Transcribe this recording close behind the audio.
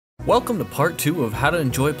Welcome to part 2 of how to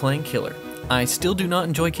enjoy playing Killer. I still do not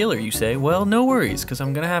enjoy Killer, you say? Well, no worries, because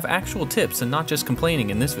I'm going to have actual tips and not just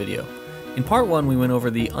complaining in this video. In part 1 we went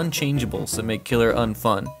over the unchangeables that make Killer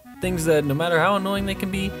unfun. Things that no matter how annoying they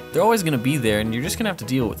can be, they're always going to be there and you're just going to have to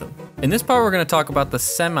deal with them. In this part we're going to talk about the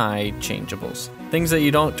semi-changeables. Things that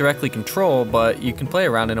you don't directly control, but you can play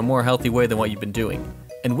around in a more healthy way than what you've been doing.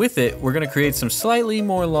 And with it, we're going to create some slightly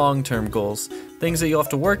more long-term goals. Things that you'll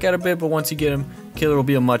have to work at a bit, but once you get them, Killer will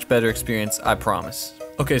be a much better experience, I promise.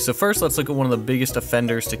 Okay, so first let's look at one of the biggest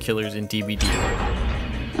offenders to Killers in DBD.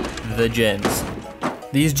 The gens.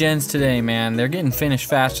 These gens today, man, they're getting finished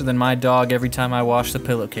faster than my dog every time I wash the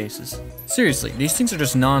pillowcases. Seriously, these things are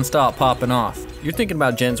just non-stop popping off. You're thinking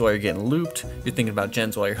about gens while you're getting looped, you're thinking about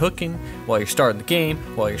gens while you're hooking, while you're starting the game,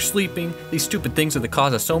 while you're sleeping. These stupid things are the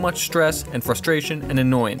cause of so much stress and frustration and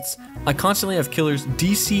annoyance. I constantly have Killers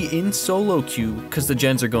DC in solo queue because the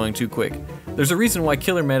gens are going too quick. There's a reason why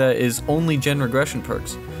Killer meta is only gen regression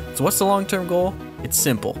perks. So what's the long-term goal? It's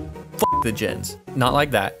simple. F the gens. Not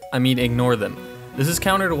like that. I mean ignore them. This is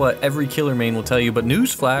counter to what every Killer main will tell you, but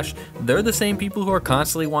newsflash, they're the same people who are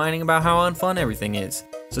constantly whining about how unfun everything is.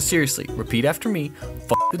 So seriously, repeat after me,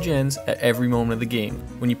 f the gens at every moment of the game.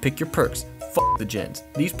 When you pick your perks, f the gens.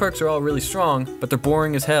 These perks are all really strong, but they're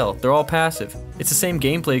boring as hell. They're all passive. It's the same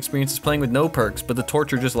gameplay experience as playing with no perks, but the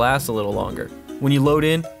torture just lasts a little longer. When you load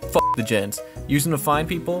in, f the gens. Use them to find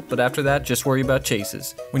people, but after that, just worry about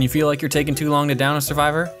chases. When you feel like you're taking too long to down a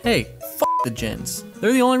survivor, hey, f the gens.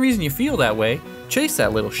 They're the only reason you feel that way. Chase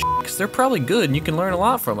that little shit, because they're probably good and you can learn a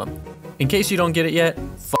lot from them. In case you don't get it yet,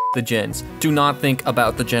 f the gens. Do not think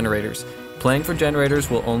about the generators. Playing for generators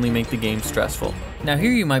will only make the game stressful. Now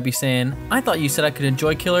here you might be saying, I thought you said I could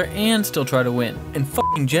enjoy Killer and still try to win. And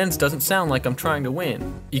f***ing gens doesn't sound like I'm trying to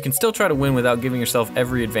win. You can still try to win without giving yourself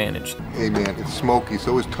every advantage. Hey man, it's Smokey,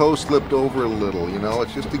 so his toe slipped over a little, you know?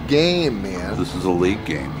 It's just a game, man. This is a league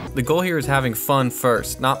game. The goal here is having fun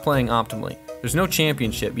first, not playing optimally. There's no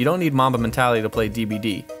championship. You don't need Mamba mentality to play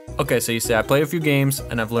DBD. Okay, so you say, I play a few games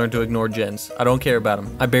and I've learned to ignore gens. I don't care about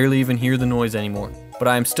them. I barely even hear the noise anymore. But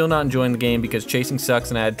I am still not enjoying the game because chasing sucks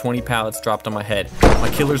and I had 20 pallets dropped on my head. My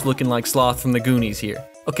Killer's looking like Sloth from the Goonies here.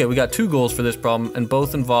 Okay, we got two goals for this problem and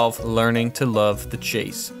both involve learning to love the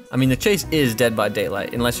chase. I mean, the chase is Dead by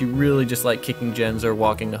Daylight unless you really just like kicking gens or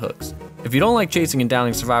walking the hooks. If you don't like chasing and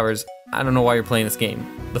downing survivors, I don't know why you're playing this game.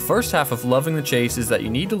 The first half of loving the chase is that you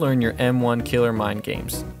need to learn your M1 Killer mind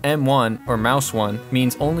games. M1, or Mouse 1,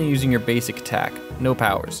 means only using your basic attack, no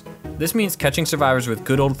powers. This means catching survivors with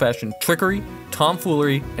good old-fashioned trickery,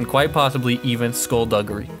 tomfoolery, and quite possibly even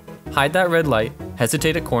skullduggery. Hide that red light,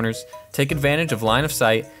 hesitate at corners, take advantage of line of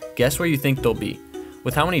sight, guess where you think they'll be.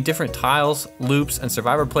 With how many different tiles, loops, and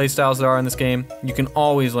survivor playstyles there are in this game, you can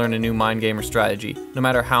always learn a new mind game or strategy, no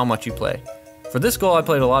matter how much you play. For this goal I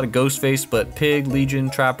played a lot of Ghostface, but Pig, Legion,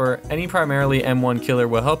 Trapper, any primarily M1 Killer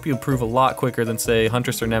will help you improve a lot quicker than say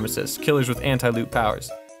Huntress or Nemesis, killers with anti-loot powers.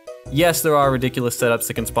 Yes, there are ridiculous setups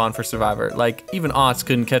that can spawn for Survivor, like even Ots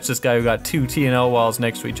couldn't catch this guy who got two TNL walls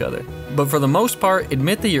next to each other. But for the most part,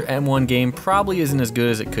 admit that your M1 game probably isn't as good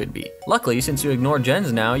as it could be. Luckily, since you ignore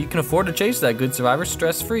gens now, you can afford to chase that good survivor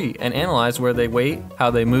stress-free and analyze where they wait,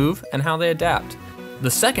 how they move, and how they adapt.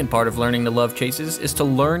 The second part of learning to love chases is to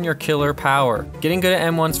learn your killer power. Getting good at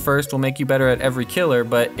M1s first will make you better at every killer,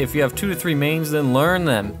 but if you have 2 to 3 mains, then learn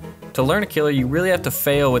them. To learn a killer, you really have to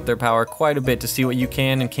fail with their power quite a bit to see what you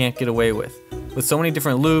can and can't get away with. With so many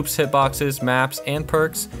different loops, hitboxes, maps, and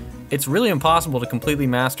perks, it's really impossible to completely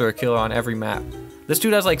master a killer on every map. This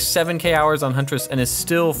dude has like 7k hours on Huntress and is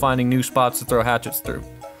still finding new spots to throw hatchets through.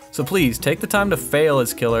 So please, take the time to fail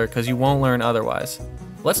as killer because you won't learn otherwise.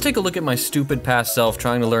 Let's take a look at my stupid past self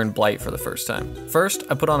trying to learn Blight for the first time. First,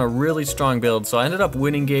 I put on a really strong build, so I ended up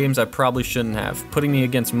winning games I probably shouldn't have, putting me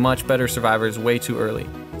against much better survivors way too early.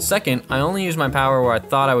 Second, I only used my power where I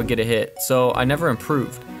thought I would get a hit, so I never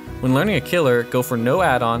improved. When learning a killer, go for no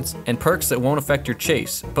add-ons and perks that won't affect your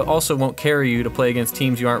chase, but also won't carry you to play against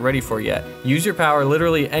teams you aren't ready for yet. Use your power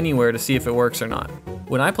literally anywhere to see if it works or not.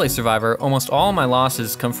 When I play Survivor, almost all my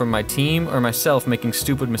losses come from my team or myself making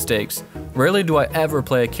stupid mistakes. Rarely do I ever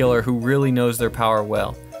play a killer who really knows their power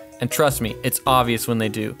well. And trust me, it's obvious when they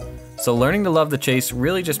do. So learning to love the chase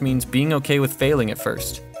really just means being okay with failing at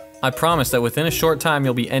first. I promise that within a short time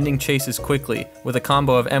you'll be ending chases quickly with a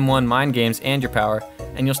combo of M1 mind games and your power,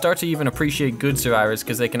 and you'll start to even appreciate good survivors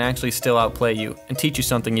because they can actually still outplay you and teach you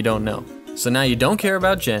something you don't know. So now you don't care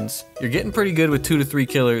about gens, you're getting pretty good with 2 to 3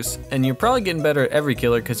 killers, and you're probably getting better at every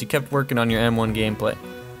killer because you kept working on your M1 gameplay.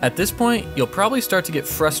 At this point, you'll probably start to get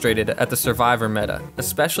frustrated at the survivor meta,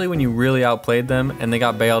 especially when you really outplayed them and they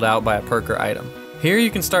got bailed out by a perk or item. Here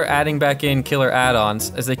you can start adding back in killer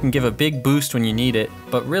add-ons, as they can give a big boost when you need it,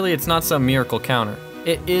 but really it's not some miracle counter.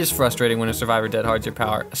 It is frustrating when a survivor dead hards your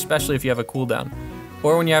power, especially if you have a cooldown,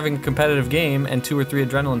 or when you're having a competitive game and 2 or 3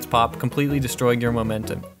 adrenalines pop, completely destroying your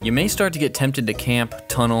momentum. You may start to get tempted to camp,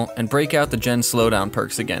 tunnel, and break out the gen slowdown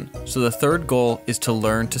perks again, so the third goal is to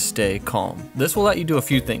learn to stay calm. This will let you do a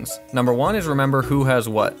few things. Number 1 is remember who has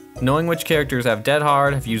what. Knowing which characters have dead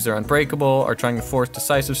hard, have used their unbreakable, are trying to force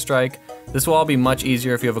decisive strike. This will all be much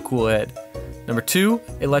easier if you have a cool head. Number 2,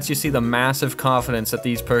 it lets you see the massive confidence that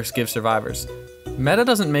these perks give survivors. Meta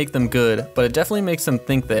doesn't make them good, but it definitely makes them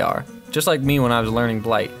think they are, just like me when I was learning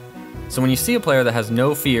Blight. So when you see a player that has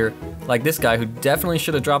no fear, like this guy who definitely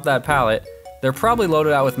should have dropped that pallet, they're probably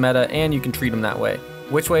loaded out with meta and you can treat them that way.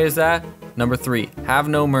 Which way is that? Number 3, have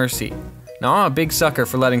no mercy. Now I'm a big sucker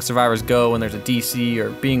for letting survivors go when there's a DC or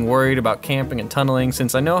being worried about camping and tunneling,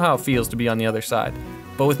 since I know how it feels to be on the other side.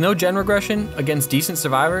 But with no gen regression against decent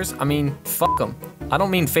survivors, I mean, fuck them. I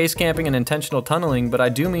don't mean face camping and intentional tunneling, but I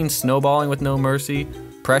do mean snowballing with no mercy,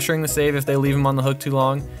 pressuring the save if they leave him on the hook too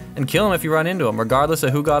long, and kill him if you run into him, regardless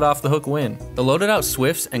of who got off the hook when. The loaded out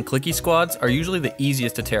Swifts and clicky squads are usually the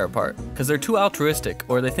easiest to tear apart, because they're too altruistic,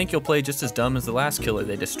 or they think you'll play just as dumb as the last killer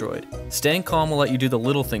they destroyed. Staying calm will let you do the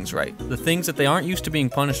little things right, the things that they aren't used to being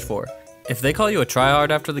punished for. If they call you a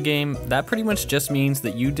tryhard after the game, that pretty much just means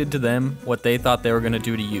that you did to them what they thought they were going to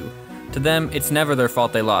do to you. To them, it's never their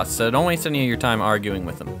fault they lost, so don't waste any of your time arguing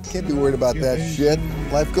with them. Can't be worried about that shit.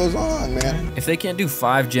 Life goes on, man. If they can't do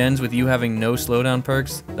 5 gens with you having no slowdown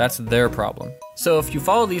perks, that's their problem. So if you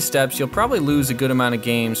follow these steps, you'll probably lose a good amount of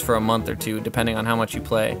games for a month or 2, depending on how much you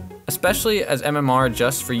play, especially as MMR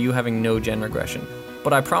adjusts for you having no gen regression.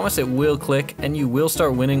 But I promise it will click and you will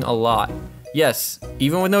start winning a lot. Yes,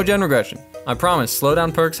 even with no gen regression. I promise,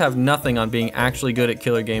 slowdown perks have nothing on being actually good at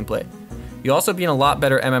killer gameplay. You'll also be in a lot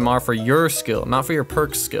better MMR for your skill, not for your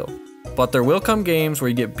perks skill. But there will come games where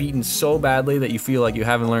you get beaten so badly that you feel like you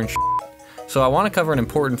haven't learned shit. So I want to cover an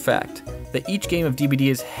important fact, that each game of DBD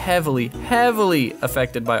is heavily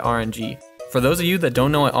affected by RNG. For those of you that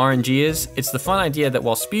don't know what RNG is, it's the fun idea that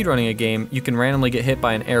while speedrunning a game, you can randomly get hit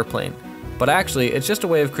by an airplane. But actually, it's just a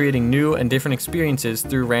way of creating new and different experiences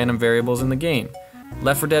through random variables in the game.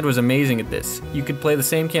 Left 4 Dead was amazing at this. You could play the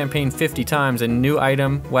same campaign 50 times and new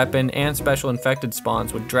item, weapon, and special infected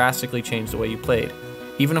spawns would drastically change the way you played.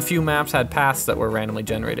 Even a few maps had paths that were randomly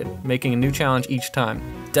generated, making a new challenge each time.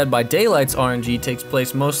 Dead by Daylight's RNG takes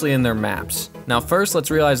place mostly in their maps. Now first, let's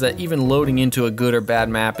realize that even loading into a good or bad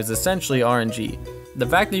map is essentially RNG. The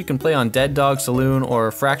fact that you can play on Dead Dog Saloon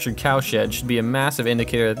or Fractured Cowshed should be a massive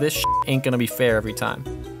indicator that this shit ain't gonna be fair every time.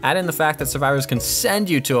 Add in the fact that survivors can send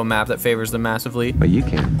you to a map that favors them massively. But you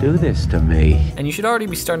can't do this to me. And you should already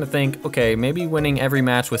be starting to think, okay, maybe winning every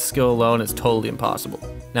match with skill alone is totally impossible.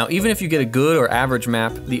 Now, even if you get a good or average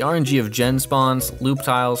map, the RNG of gen spawns, loop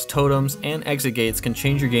tiles, totems, and exit gates can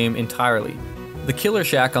change your game entirely. The Killer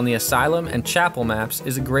Shack on the Asylum and Chapel maps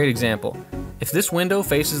is a great example. If this window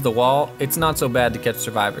faces the wall, it's not so bad to catch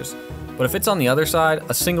survivors. But if it's on the other side,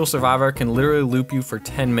 a single survivor can literally loop you for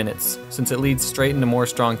 10 minutes, since it leads straight into more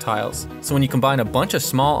strong tiles. So when you combine a bunch of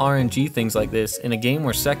small RNG things like this in a game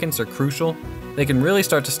where seconds are crucial, they can really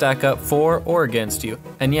start to stack up for or against you.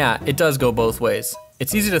 And yeah, it does go both ways.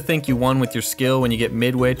 It's easy to think you won with your skill when you get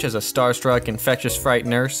mid-witch as a starstruck infectious fright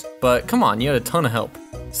nurse, but come on, you had a ton of help.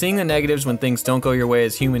 Seeing the negatives when things don't go your way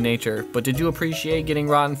is human nature, but did you appreciate getting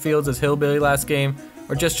Rotten Fields as Hillbilly last game,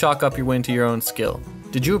 or just chalk up your win to your own skill?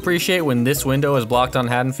 Did you appreciate when this window was blocked on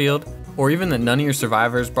Haddonfield? Or even that none of your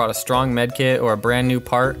survivors brought a strong medkit or a brand new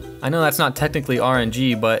part? I know that's not technically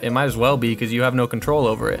RNG, but it might as well be because you have no control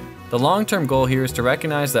over it. The long-term goal here is to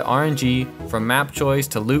recognize that RNG, from map choice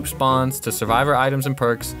to loop spawns to survivor items and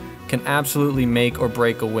perks, can absolutely make or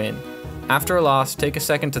break a win. After a loss, take a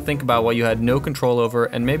second to think about what you had no control over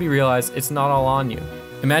and maybe realize it's not all on you.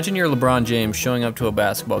 Imagine you're LeBron James showing up to a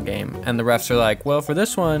basketball game, and the refs are like, well, for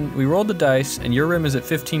this one, we rolled the dice, and your rim is at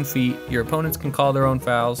 15 feet, your opponents can call their own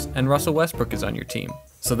fouls, and Russell Westbrook is on your team.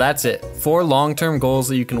 So that's it. 4 long-term goals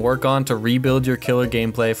that you can work on to rebuild your killer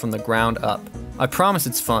gameplay from the ground up. I promise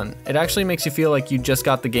it's fun. It actually makes you feel like you just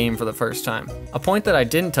got the game for the first time. A point that I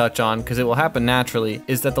didn't touch on, because it will happen naturally,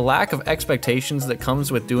 is that the lack of expectations that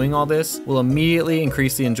comes with doing all this will immediately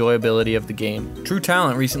increase the enjoyability of the game. True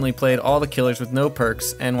Talent recently played all the killers with no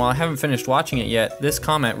perks, and while I haven't finished watching it yet, this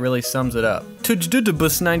comment really sums it up.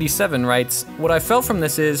 Tujdudabus97 writes, what I felt from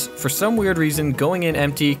this is, for some weird reason, going in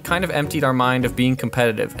empty kind of emptied our mind of being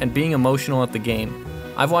competitive and being emotional at the game.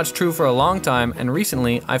 I've watched True for a long time, and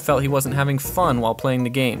recently I felt he wasn't having fun while playing the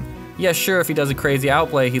game. Yeah, sure, if he does a crazy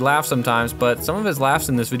outplay, he laughs sometimes, but some of his laughs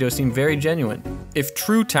in this video seem very genuine. If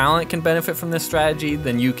true talent can benefit from this strategy,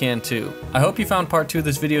 then you can too. I hope you found part 2 of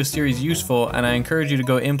this video series useful, and I encourage you to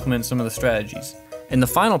go implement some of the strategies. In the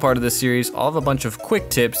final part of this series, I'll have a bunch of quick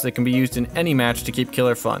tips that can be used in any match to keep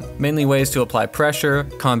killer fun. Mainly ways to apply pressure,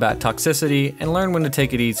 combat toxicity, and learn when to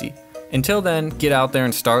take it easy. Until then, get out there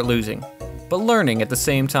and start losing. But learning at the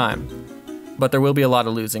same time. But there will be a lot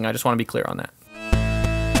of losing, I just want to be clear on that.